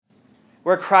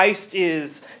where Christ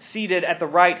is seated at the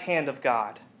right hand of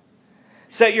God.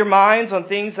 Set your minds on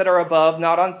things that are above,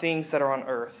 not on things that are on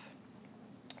earth.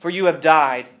 For you have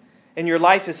died, and your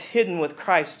life is hidden with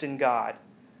Christ in God.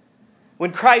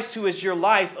 When Christ, who is your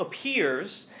life,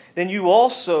 appears, then you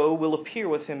also will appear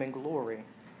with him in glory.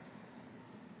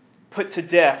 Put to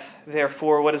death,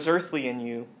 therefore, what is earthly in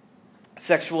you: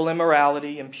 sexual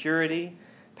immorality, impurity,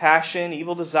 passion,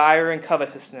 evil desire, and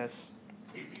covetousness,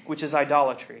 which is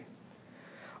idolatry.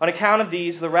 On account of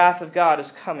these, the wrath of God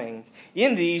is coming.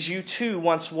 In these you too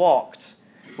once walked,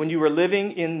 when you were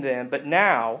living in them, but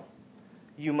now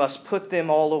you must put them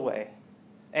all away: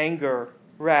 anger,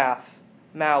 wrath,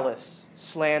 malice,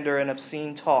 slander, and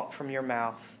obscene talk from your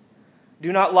mouth.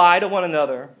 Do not lie to one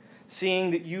another,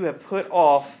 seeing that you have put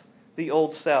off the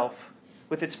old self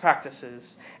with its practices,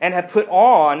 and have put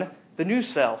on the new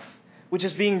self, which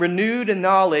is being renewed in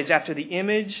knowledge after the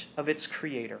image of its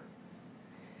Creator.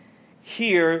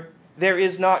 Here there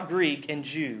is not Greek and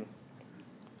Jew,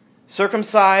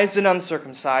 circumcised and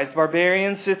uncircumcised,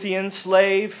 barbarian, Scythian,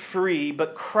 slave, free,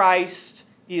 but Christ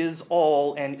is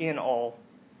all and in all.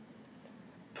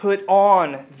 Put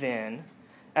on, then,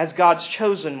 as God's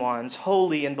chosen ones,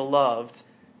 holy and beloved,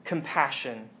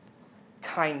 compassion,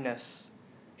 kindness,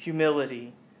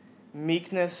 humility,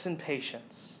 meekness, and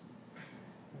patience,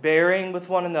 bearing with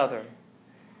one another,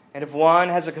 and if one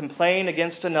has a complaint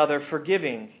against another,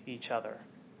 forgiving each other.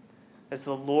 As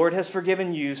the Lord has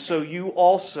forgiven you, so you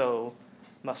also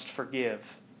must forgive.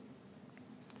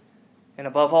 And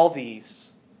above all these,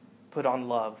 put on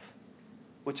love,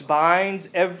 which binds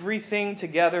everything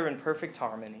together in perfect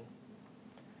harmony.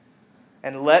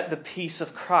 And let the peace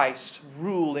of Christ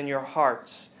rule in your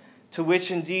hearts, to which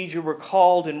indeed you were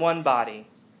called in one body,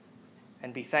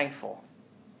 and be thankful.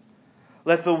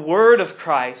 Let the word of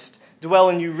Christ dwell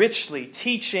in you richly,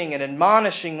 teaching and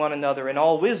admonishing one another in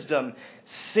all wisdom,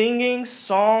 singing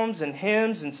psalms and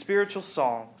hymns and spiritual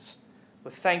songs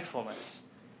with thankfulness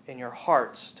in your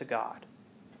hearts to God.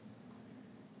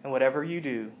 And whatever you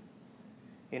do,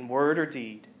 in word or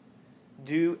deed,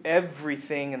 do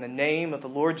everything in the name of the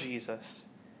Lord Jesus,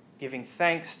 giving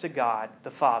thanks to God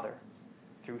the Father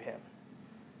through him.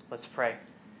 Let's pray.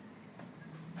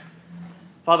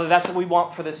 Father, that's what we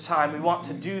want for this time. We want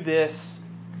to do this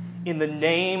in the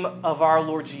name of our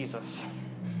Lord Jesus.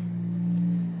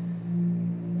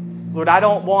 Lord, I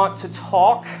don't want to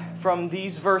talk from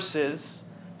these verses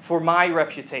for my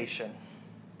reputation.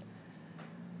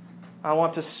 I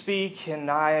want to speak,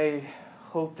 and I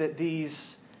hope that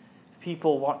these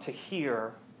people want to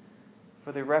hear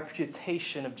for the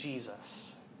reputation of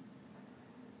Jesus.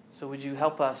 So would you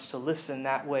help us to listen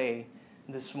that way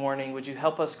this morning? Would you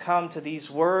help us come to these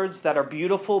words that are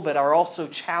beautiful but are also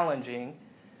challenging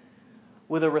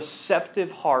with a receptive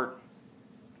heart,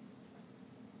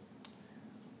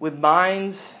 with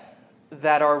minds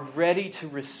that are ready to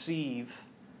receive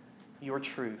your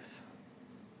truth.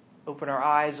 Open our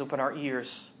eyes, open our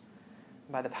ears.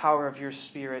 By the power of your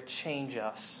Spirit, change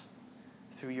us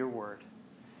through your word.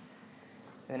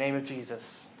 In the name of Jesus,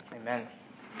 amen.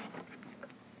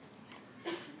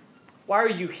 Why are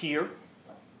you here?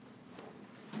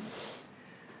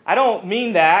 I don't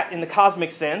mean that in the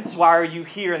cosmic sense. Why are you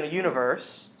here in the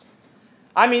universe?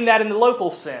 I mean that in the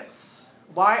local sense.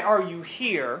 Why are you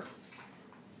here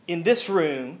in this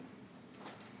room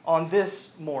on this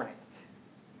morning?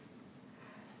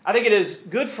 I think it is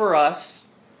good for us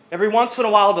every once in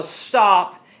a while to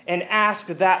stop and ask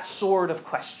that sort of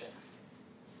question.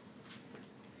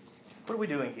 What are we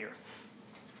doing here?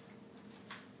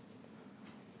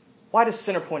 Why does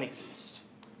Centerpoint exist?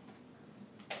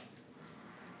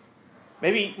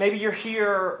 Maybe you're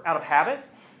here out of habit.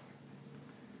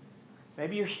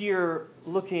 Maybe you're here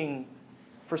looking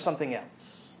for something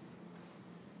else.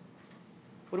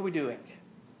 What are we doing?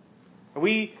 Are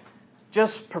we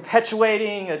just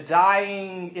perpetuating a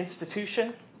dying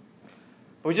institution?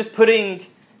 Are we just putting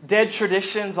dead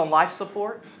traditions on life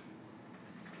support?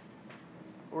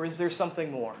 Or is there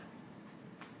something more?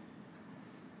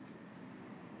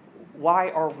 Why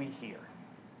are we here?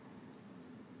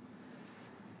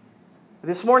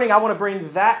 This morning I want to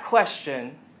bring that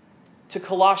question to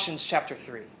Colossians chapter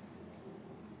 3.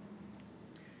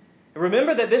 And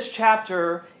remember that this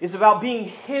chapter is about being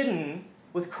hidden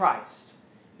with Christ.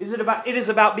 It is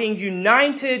about being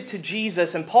united to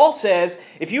Jesus. And Paul says,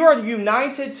 if you are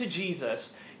united to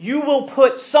Jesus, you will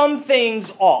put some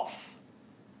things off.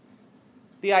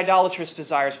 The idolatrous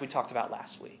desires we talked about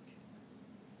last week.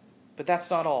 But that's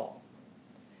not all.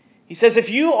 He says if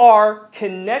you are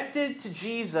connected to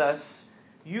Jesus,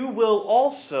 you will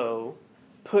also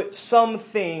put some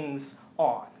things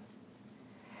on.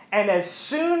 And as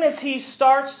soon as he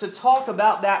starts to talk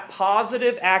about that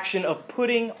positive action of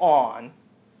putting on,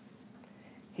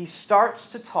 he starts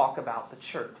to talk about the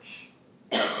church.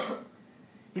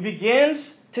 He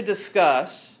begins to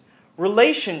discuss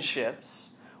relationships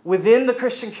within the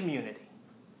Christian community,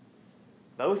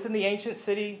 both in the ancient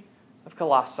city of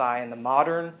Colossae and the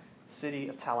modern city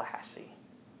of Tallahassee.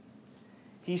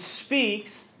 He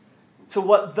speaks to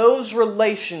what those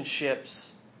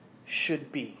relationships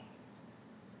should be.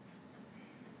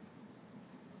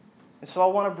 And so I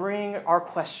want to bring our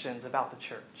questions about the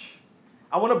church.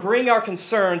 I want to bring our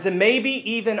concerns and maybe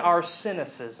even our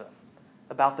cynicism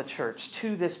about the church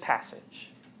to this passage.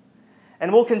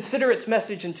 And we'll consider its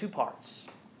message in two parts.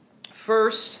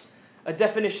 First, a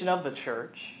definition of the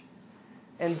church,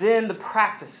 and then the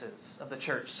practices of the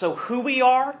church. So who we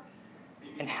are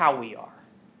and how we are.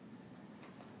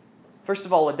 First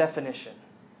of all, a definition.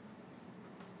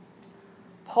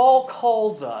 Paul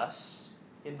calls us,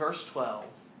 in verse 12,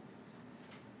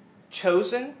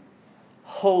 chosen,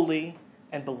 holy,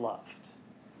 and beloved.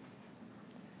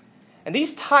 And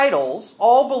these titles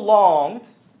all belonged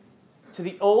to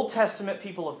the Old Testament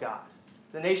people of God,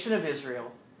 the nation of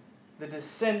Israel, the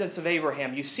descendants of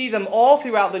Abraham. You see them all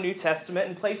throughout the New Testament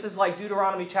in places like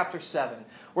Deuteronomy chapter 7,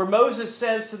 where Moses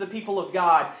says to the people of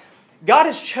God, God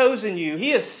has chosen you, He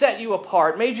has set you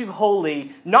apart, made you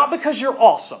holy, not because you're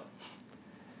awesome.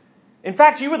 In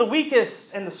fact, you were the weakest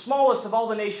and the smallest of all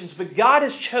the nations, but God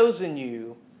has chosen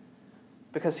you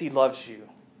because He loves you,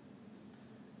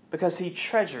 because He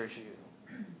treasures you.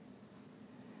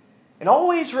 And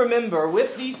always remember,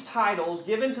 with these titles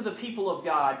given to the people of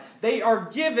God, they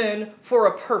are given for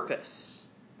a purpose.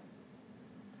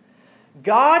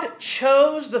 God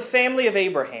chose the family of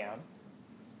Abraham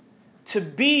to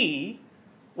be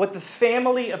what the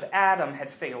family of Adam had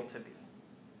failed to be.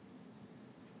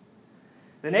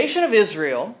 The nation of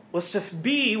Israel was to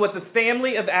be what the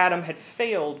family of Adam had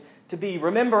failed to be.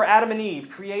 Remember, Adam and Eve,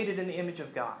 created in the image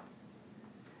of God.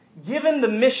 Given the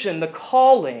mission, the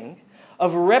calling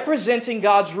of representing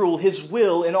God's rule, His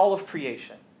will in all of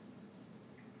creation.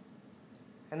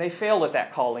 And they failed at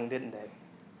that calling, didn't they?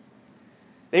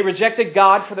 They rejected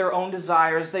God for their own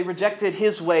desires. They rejected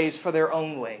His ways for their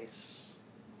own ways.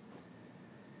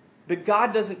 But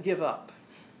God doesn't give up.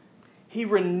 He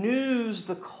renews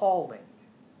the calling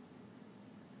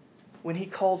when He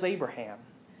calls Abraham.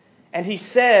 And He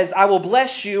says, I will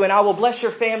bless you and I will bless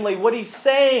your family. What He's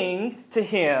saying to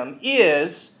him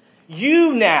is,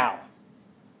 you now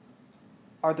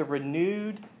are the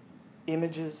renewed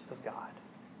images of God.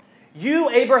 You,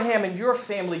 Abraham, and your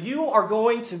family, you are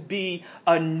going to be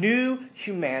a new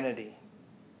humanity.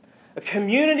 A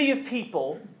community of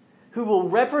people who will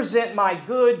represent my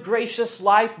good, gracious,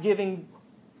 life-giving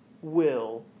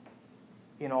will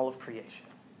in all of creation.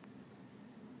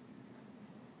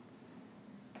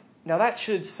 Now that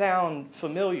should sound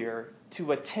familiar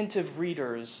to attentive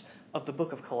readers of the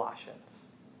book of Colossians.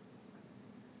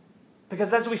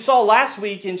 Because as we saw last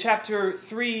week in chapter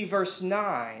 3, verse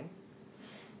 9,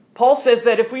 Paul says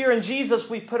that if we are in Jesus,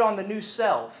 we put on the new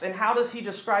self. And how does he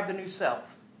describe the new self?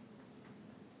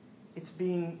 It's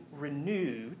being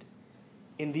renewed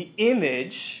in the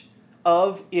image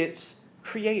of its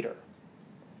Creator.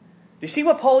 Do you see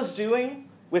what Paul is doing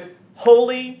with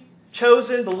holy,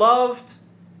 chosen, beloved,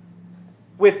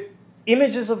 with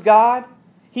images of God?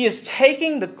 He is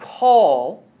taking the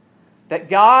call that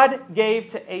God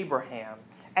gave to Abraham,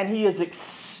 and He is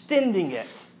extending it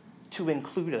to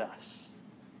include us.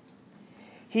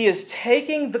 He is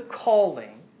taking the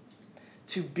calling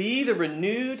to be the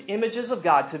renewed images of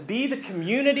God, to be the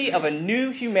community of a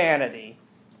new humanity,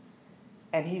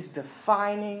 and He's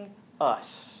defining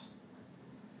us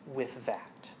with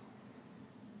that.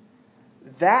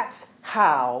 That's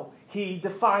how He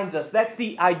defines us. That's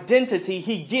the identity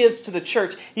He gives to the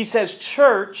church. He says,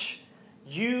 church,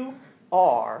 you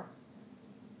are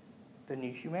the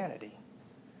new humanity.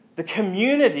 The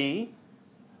community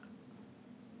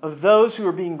of those who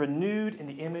are being renewed in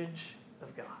the image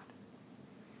of God.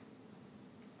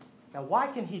 Now, why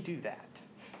can He do that?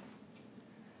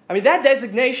 I mean, that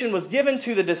designation was given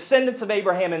to the descendants of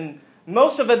Abraham, and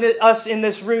most of us in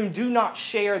this room do not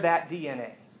share that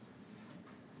DNA.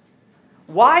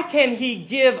 Why can He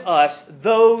give us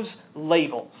those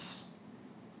labels?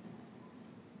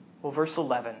 Well, verse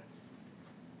 11.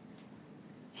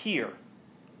 Here,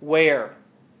 where?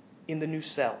 In the new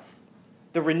self.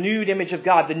 The renewed image of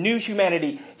God, the new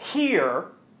humanity. Here,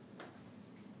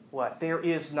 what? There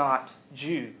is not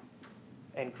Jew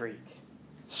and Greek,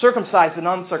 circumcised and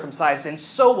uncircumcised, and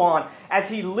so on, as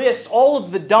he lists all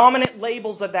of the dominant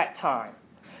labels of that time.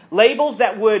 Labels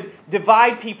that would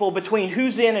divide people between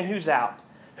who's in and who's out,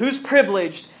 who's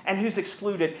privileged and who's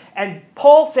excluded. And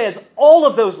Paul says all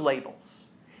of those labels,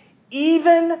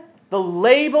 even the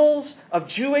labels of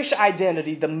Jewish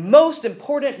identity, the most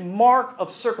important mark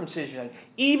of circumcision,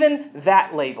 even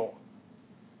that label,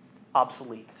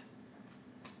 obsolete.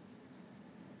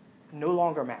 No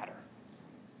longer matter.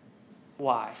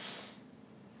 Why?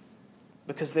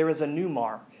 Because there is a new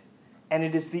mark, and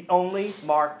it is the only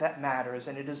mark that matters,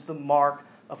 and it is the mark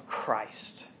of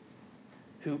Christ,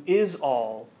 who is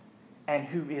all and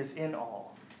who is in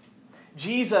all.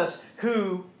 Jesus,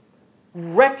 who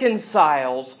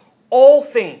reconciles all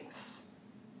things,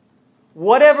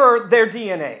 whatever their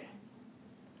DNA,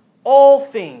 all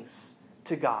things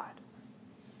to God.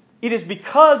 It is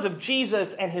because of Jesus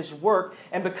and His work,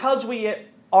 and because we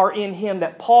are in Him,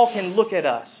 that Paul can look at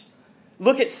us,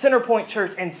 look at Centerpoint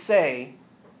Church and say,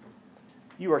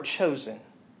 you are chosen,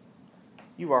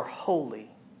 you are holy,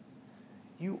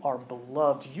 you are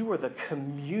beloved, you are the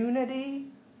community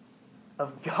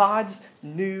of God's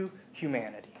new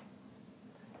humanity.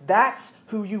 That's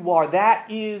who you are. That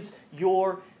is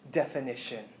your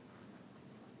definition.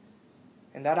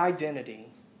 And that identity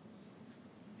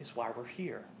is why we're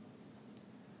here.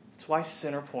 It's why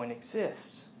Centerpoint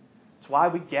exists. It's why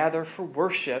we gather for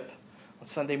worship on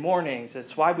Sunday mornings.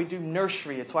 It's why we do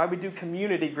nursery. It's why we do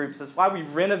community groups. It's why we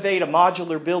renovate a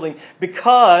modular building.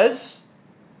 Because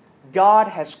God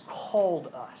has called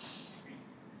us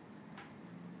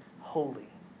holy,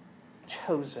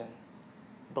 chosen,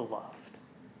 beloved.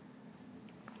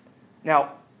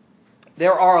 Now,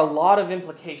 there are a lot of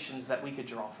implications that we could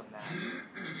draw from that.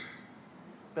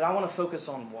 But I want to focus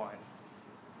on one.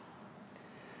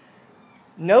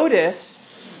 Notice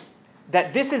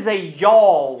that this is a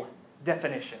y'all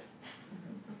definition.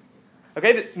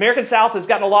 Okay, the American South has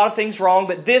gotten a lot of things wrong,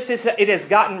 but it has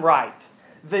gotten right.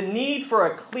 The need for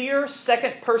a clear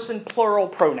second-person plural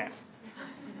pronoun.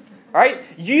 All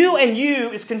right? You and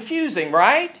you is confusing,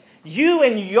 right? You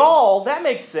and y'all, that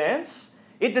makes sense.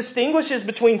 It distinguishes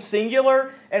between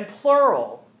singular and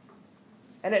plural.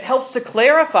 And it helps to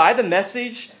clarify the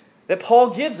message that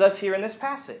Paul gives us here in this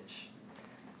passage.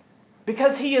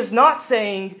 Because he is not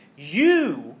saying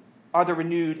you are the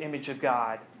renewed image of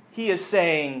God. He is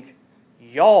saying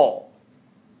y'all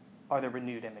are the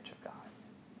renewed image of God.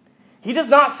 He does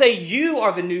not say you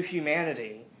are the new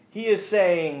humanity. He is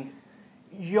saying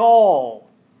y'all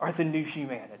are the new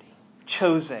humanity,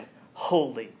 chosen,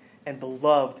 holy, and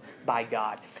beloved by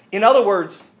God. In other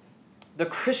words, the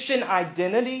Christian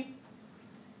identity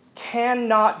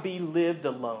cannot be lived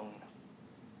alone.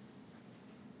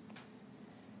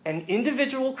 An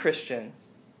individual Christian,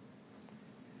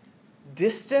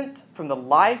 distant from the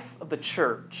life of the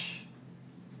church,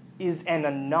 is an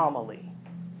anomaly,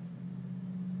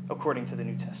 according to the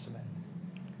New Testament.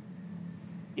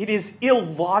 It is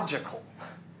illogical,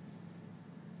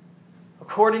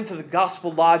 according to the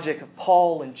gospel logic of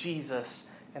Paul and Jesus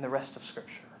and the rest of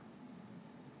Scripture.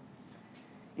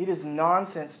 It is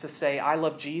nonsense to say, I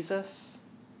love Jesus,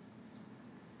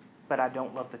 but I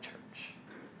don't love the church.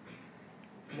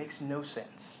 It makes no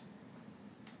sense,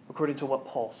 according to what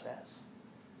Paul says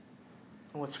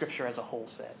and what Scripture as a whole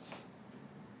says.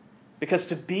 Because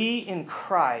to be in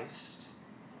Christ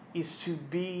is to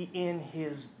be in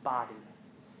His body.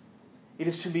 It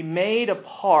is to be made a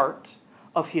part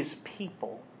of His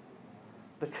people,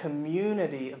 the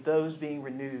community of those being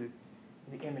renewed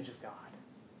in the image of God.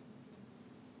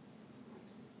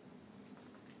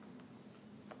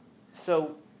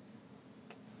 So,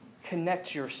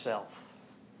 connect yourself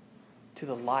to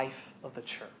the life of the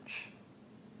church.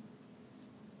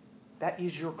 That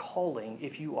is your calling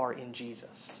if you are in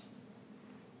Jesus.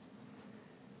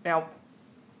 Now,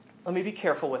 let me be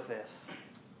careful with this,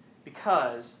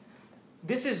 because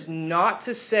this is not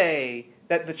to say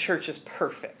that the church is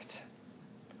perfect.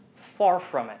 Far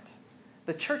from it.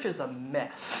 The church is a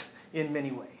mess in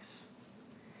many ways.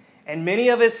 And many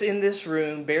of us in this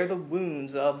room bear the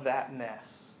wounds of that mess.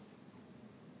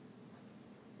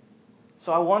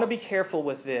 So I want to be careful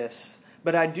with this,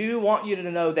 but I do want you to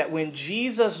know that when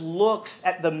Jesus looks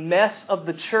at the mess of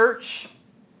the church,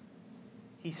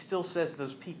 He still says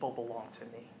those people belong to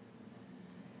me.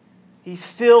 He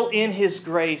still, in His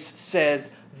grace, says,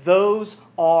 those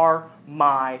are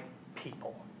my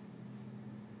people.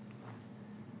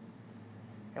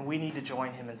 And we need to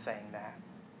join Him in saying that.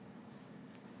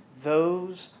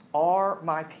 Those are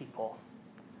my people,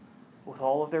 with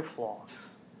all of their flaws,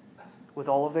 with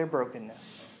all of their brokenness.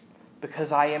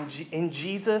 Because I am in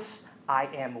Jesus, I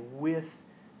am with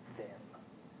them.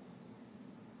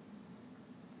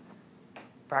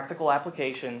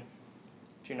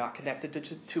 you're not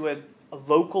connected to a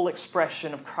local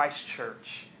expression of Christ Church,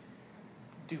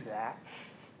 do that.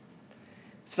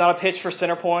 It's not a pitch for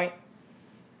Centerpoint,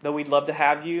 though we'd love to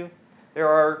have you. There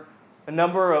are a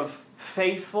number of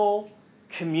faithful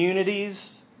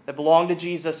communities that belong to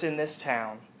Jesus in this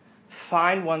town.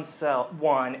 Find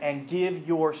one and give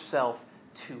yourself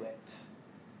to it.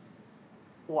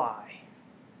 Why?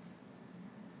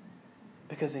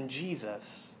 Because in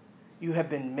Jesus, you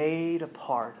have been made a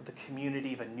part of the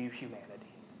community of a new humanity.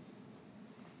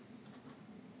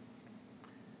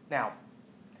 Now,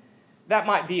 that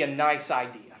might be a nice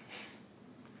idea.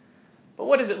 But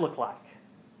what does it look like?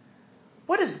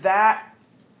 What does that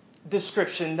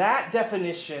description, that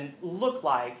definition look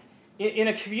like in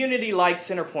a community like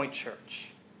Centerpoint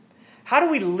Church? How do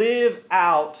we live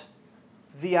out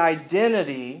the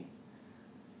identity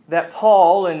that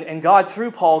Paul and God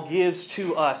through Paul gives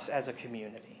to us as a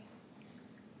community?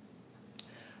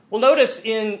 Well, notice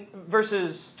in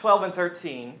verses 12 and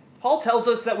 13, Paul tells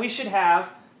us that we should have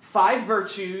 5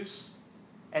 virtues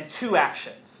and 2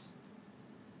 actions.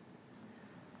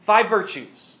 5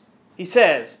 virtues. He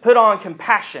says, put on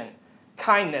compassion,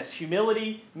 kindness,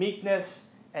 humility, meekness,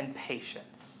 and patience.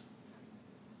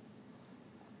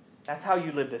 That's how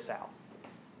you live this out.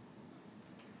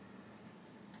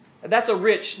 That's a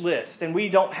rich list, and we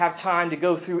don't have time to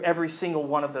go through every single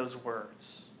one of those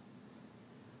words.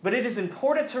 But it is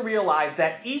important to realize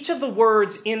that each of the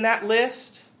words in that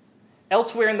list,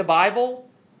 elsewhere in the Bible,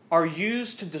 are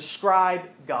used to describe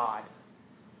God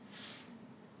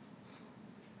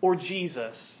or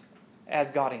Jesus as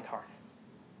God incarnate.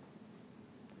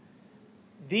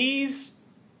 These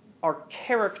are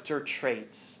character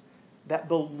traits that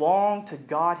belong to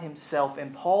God Himself,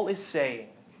 and Paul is saying,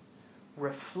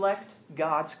 reflect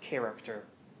God's character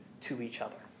to each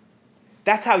other.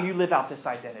 That's how you live out this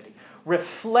identity.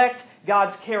 Reflect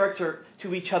God's character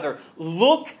to each other.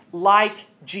 Look like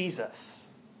Jesus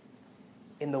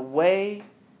in the way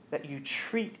that you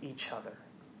treat each other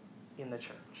in the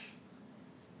church.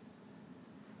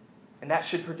 And that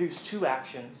should produce 2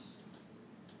 actions.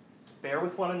 Bear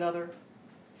with one another,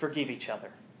 forgive each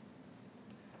other.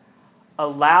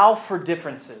 Allow for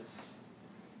differences,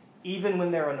 even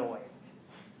when they're annoying.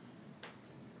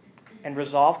 And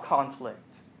resolve conflict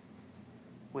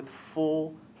with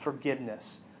full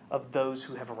forgiveness of those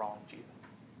who have wronged you.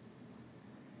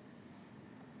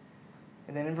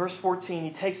 And then in verse 14,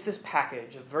 he takes this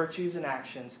package of virtues and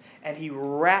actions and he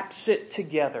wraps it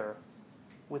together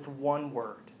with one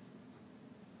word.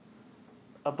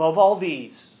 Above all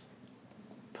these,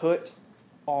 put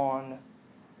on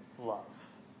love.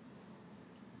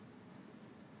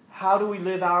 How do we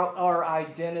live out our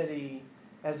identity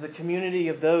as the community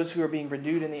of those who are being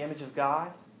renewed in the image of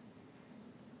God?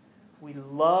 We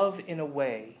love in a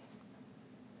way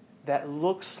that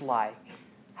looks like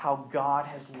how God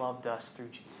has loved us through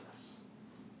Jesus.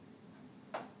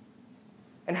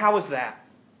 And how is that?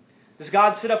 Does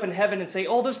God sit up in heaven and say,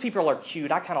 oh, those people are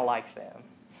cute, I kind of like them?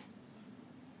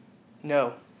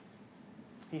 No.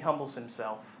 He humbles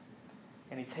himself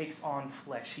and he takes on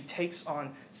flesh. He takes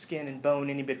on skin and bone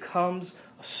and he becomes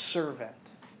a servant.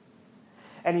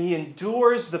 And he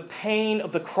endures the pain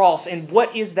of the cross. And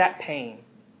what is that pain?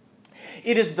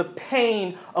 It is the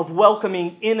pain of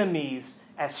welcoming enemies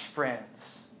as friends.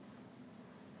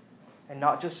 And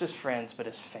not just as friends, but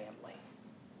as family.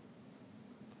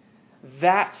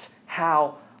 That's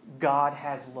how God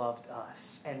has loved us.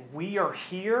 And we are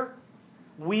here.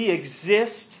 We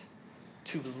exist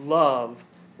to love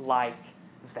like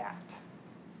that.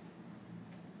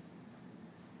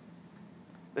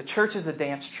 The church is a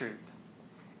dance troupe.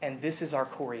 And this is our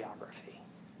choreography.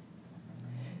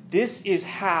 This is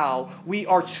how we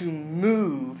are to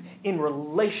move in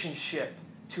relationship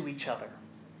to each other.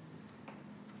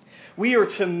 We are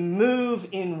to move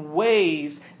in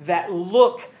ways that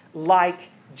look like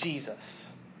Jesus,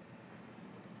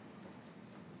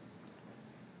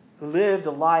 who lived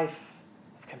a life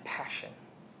of compassion,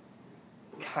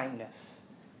 kindness,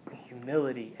 and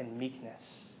humility, and meekness,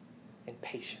 and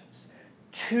patience,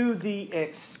 to the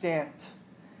extent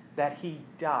that he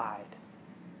died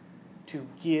to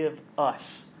give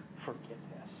us forgiveness.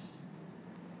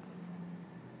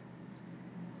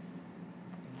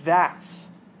 That's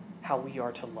how we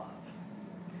are to love.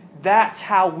 That's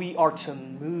how we are to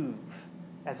move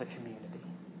as a community.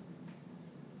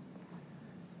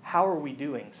 How are we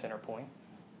doing, Centerpoint?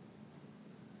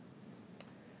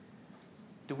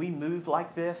 Do we move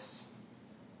like this?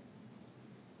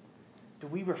 Do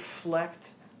we reflect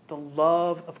the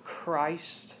love of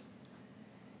Christ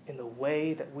in the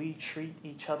way that we treat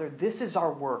each other? This is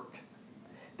our work.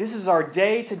 This is our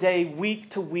day-to-day,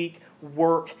 week-to-week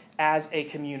work as a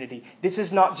community. This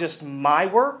is not just my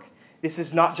work. This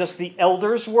is not just the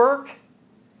elders' work.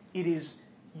 It is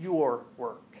your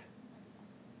work.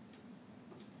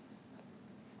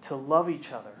 To love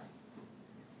each other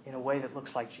in a way that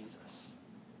looks like Jesus.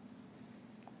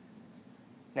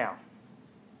 Now,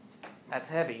 that's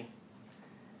heavy.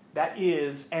 That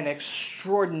is an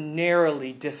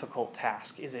extraordinarily difficult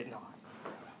task, is it not?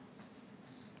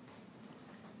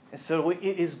 And so it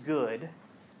is good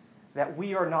that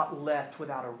we are not left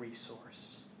without a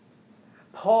resource.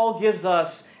 Paul gives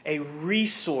us a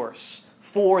resource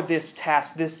for this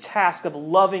task of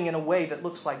loving in a way that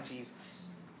looks like Jesus.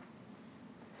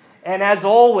 And as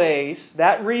always,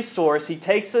 that resource, he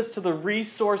takes us to the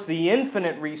resource, the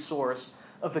infinite resource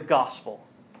of the gospel.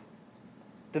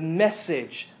 The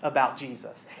message about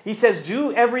Jesus. He says,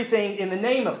 do everything in the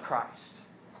name of Christ.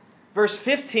 Verse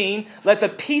 15, let the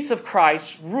peace of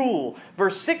Christ rule.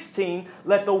 Verse 16,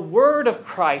 let the word of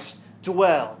Christ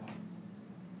dwell.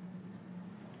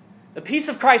 The peace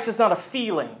of Christ is not a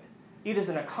feeling. It is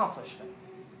an accomplishment.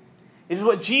 It is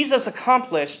what Jesus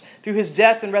accomplished through his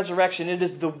death and resurrection. It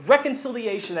is the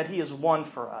reconciliation that he has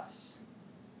won for us.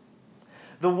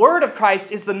 The word of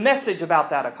Christ is the message about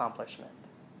that accomplishment.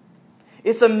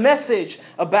 It's a message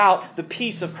about the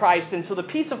peace of Christ. And so the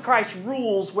peace of Christ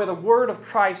rules where the word of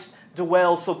Christ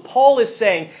dwells. So Paul is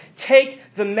saying, take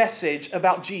the message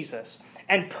about Jesus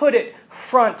and put it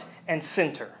front and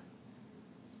center.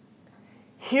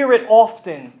 Hear it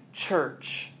often,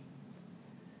 church,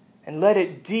 and let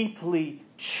it deeply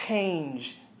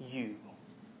change you.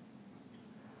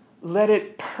 Let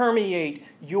it permeate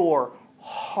your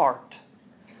heart,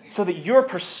 so that your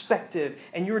perspective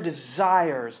and your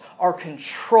desires are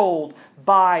controlled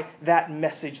by that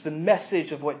message, the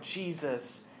message of what Jesus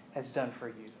has done for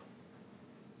you.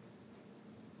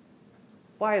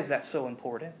 Why is that so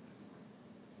important?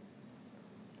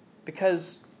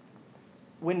 Because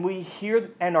when we hear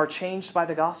and are changed by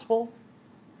the gospel,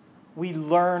 we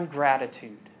learn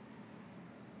gratitude.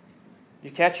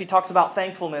 You catch? He talks about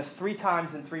thankfulness 3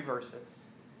 times in 3 verses.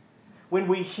 When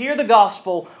we hear the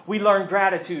gospel, we learn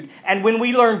gratitude. And when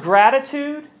we learn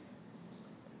gratitude,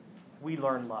 we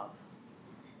learn love.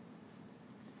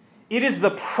 It is the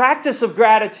practice of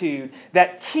gratitude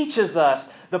that teaches us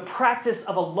the practice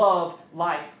of a love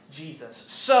like Jesus.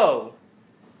 So,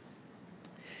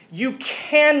 you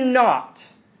cannot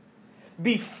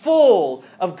be full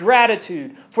of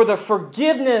gratitude for the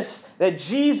forgiveness that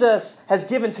Jesus has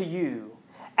given to you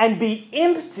and be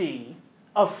empty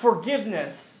of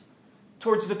forgiveness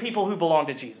towards the people who belong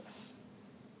to Jesus.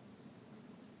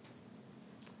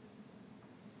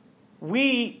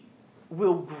 We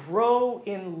will grow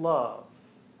in love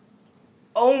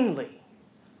only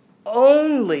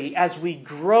as we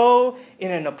grow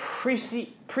in an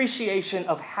appreciation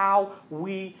of how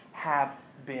we have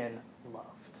been loved.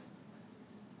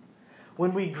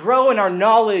 When we grow in our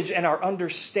knowledge and our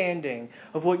understanding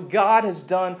of what God has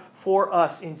done for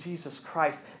us in Jesus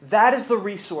Christ, that is the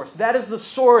resource, that is the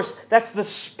source, that's the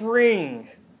spring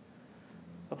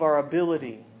of our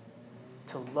ability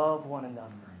to love one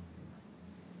another.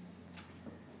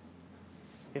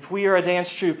 If we are a dance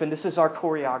troupe and this is our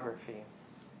choreography,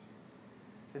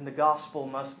 then the gospel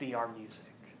must be our music.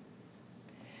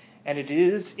 And it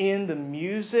is in the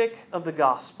music of the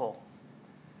gospel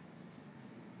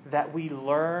that we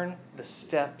learn the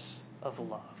steps of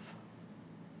love.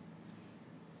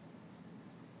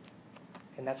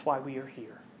 And that's why we are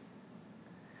here.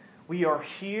 We are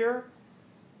here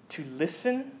to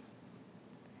listen,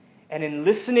 and in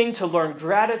listening to learn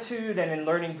gratitude, and in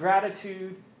learning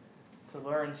gratitude to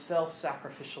learn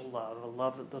self-sacrificial love, a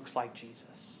love that looks like Jesus.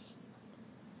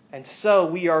 And so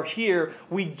we are here,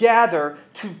 we gather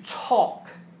to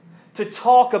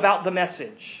talk about the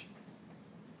message.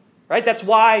 Right? That's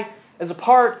why, as a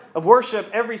part of worship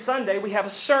every Sunday, we have a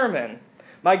sermon.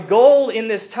 My goal in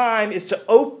this time is to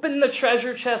open the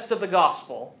treasure chest of the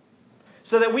gospel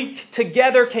so that we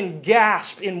together can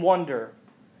gasp in wonder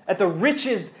at the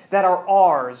riches that are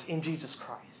ours in Jesus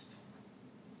Christ.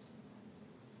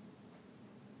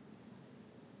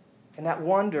 And that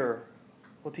wonder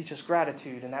will teach us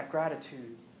gratitude, and that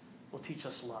gratitude will teach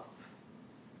us love.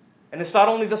 And it's not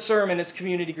only the sermon, it's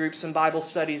community groups and Bible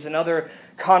studies and other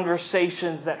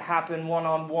conversations that happen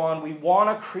one-on-one. We want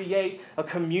to create a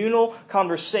communal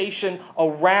conversation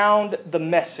around the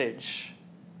message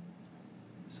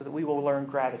so that we will learn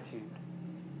gratitude,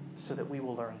 so that we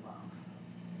will learn love.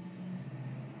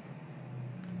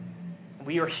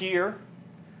 We are here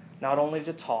not only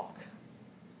to talk,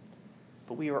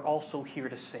 but we are also here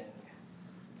to sing.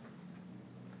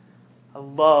 I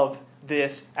love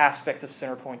this aspect of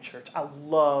Centerpoint Church. I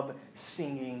love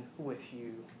singing with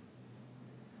you.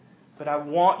 But I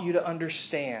want you to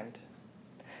understand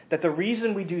that the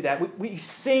reason we do that, we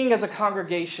sing as a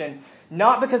congregation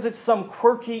not because it's some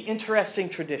quirky, interesting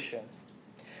tradition.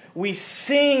 We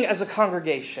sing as a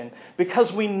congregation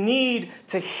because we need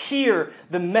to hear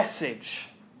the message.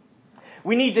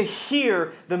 We need to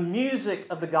hear the music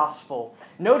of the gospel.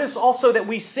 Notice also that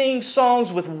we sing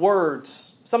songs with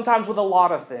words, sometimes with a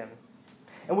lot of them.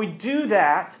 And we do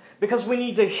that because we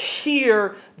need to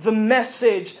hear the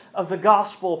message of the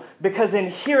gospel, because in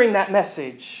hearing that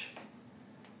message,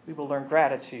 we will learn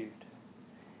gratitude.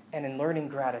 And in learning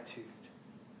gratitude,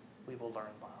 we will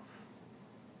learn love.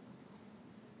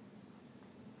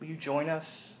 Will you join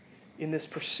us in this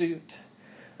pursuit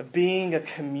of being a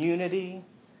community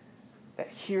that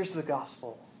hears the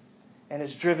gospel and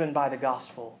is driven by the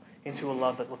gospel into a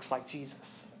love that looks like Jesus?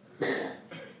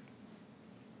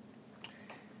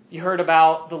 You heard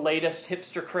about the latest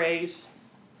hipster craze?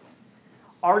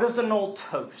 Artisanal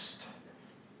toast.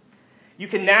 You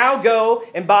can now go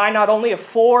and buy not only a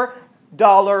 $4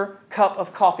 cup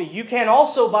of coffee, you can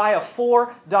also buy a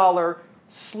 $4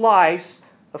 slice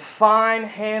of fine,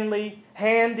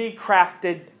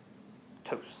 handy-crafted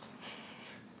toast.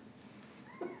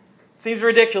 Seems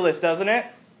ridiculous, doesn't it?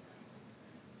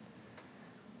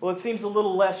 Well, it seems a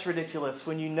little less ridiculous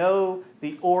when you know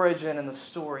the origin and the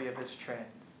story of this trend.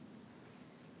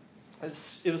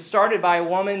 It was started by a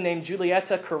woman named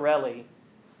Giulietta Corelli.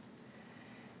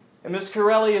 And Ms.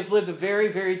 Corelli has lived a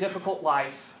very, very difficult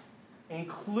life,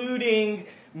 including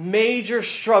major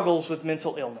struggles with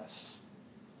mental illness.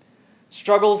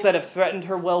 Struggles that have threatened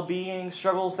her well-being,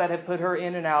 struggles that have put her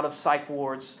in and out of psych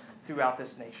wards throughout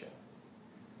this nation.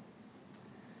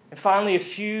 And finally, a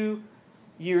few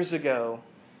years ago,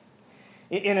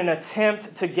 in an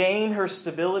attempt to gain her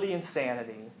stability and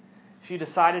sanity, she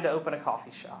decided to open a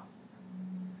coffee shop.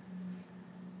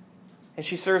 And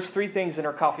she serves three things in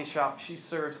her coffee shop. She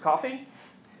serves coffee,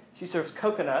 she serves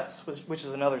coconuts, which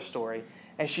is another story,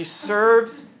 and she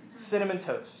serves cinnamon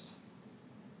toast.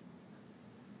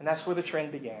 And that's where the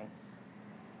trend began.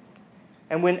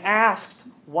 And when asked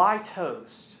why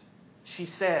toast, she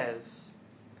says,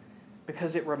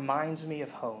 because it reminds me of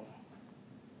home.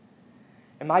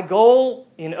 And my goal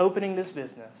in opening this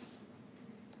business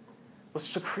was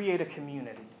to create a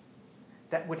community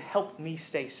that would help me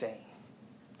stay sane.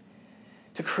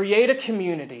 To create a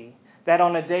community that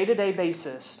on a day-to-day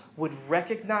basis would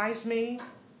recognize me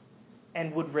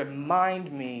and would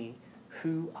remind me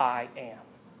who I am.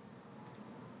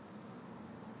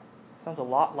 Sounds a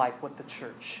lot like what the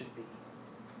church should be.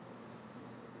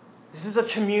 This is a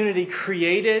community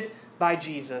created by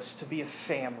Jesus to be a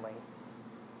family.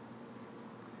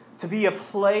 To be a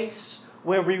place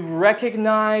where we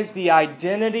recognize the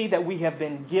identity that we have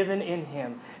been given in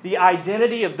Him. The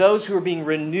identity of those who are being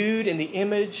renewed in the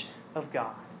image of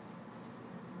God.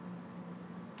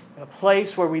 And a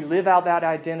place where we live out that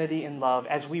identity in love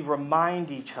as we remind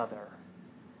each other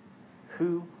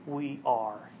who we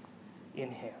are in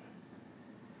Him.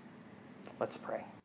 Let's pray.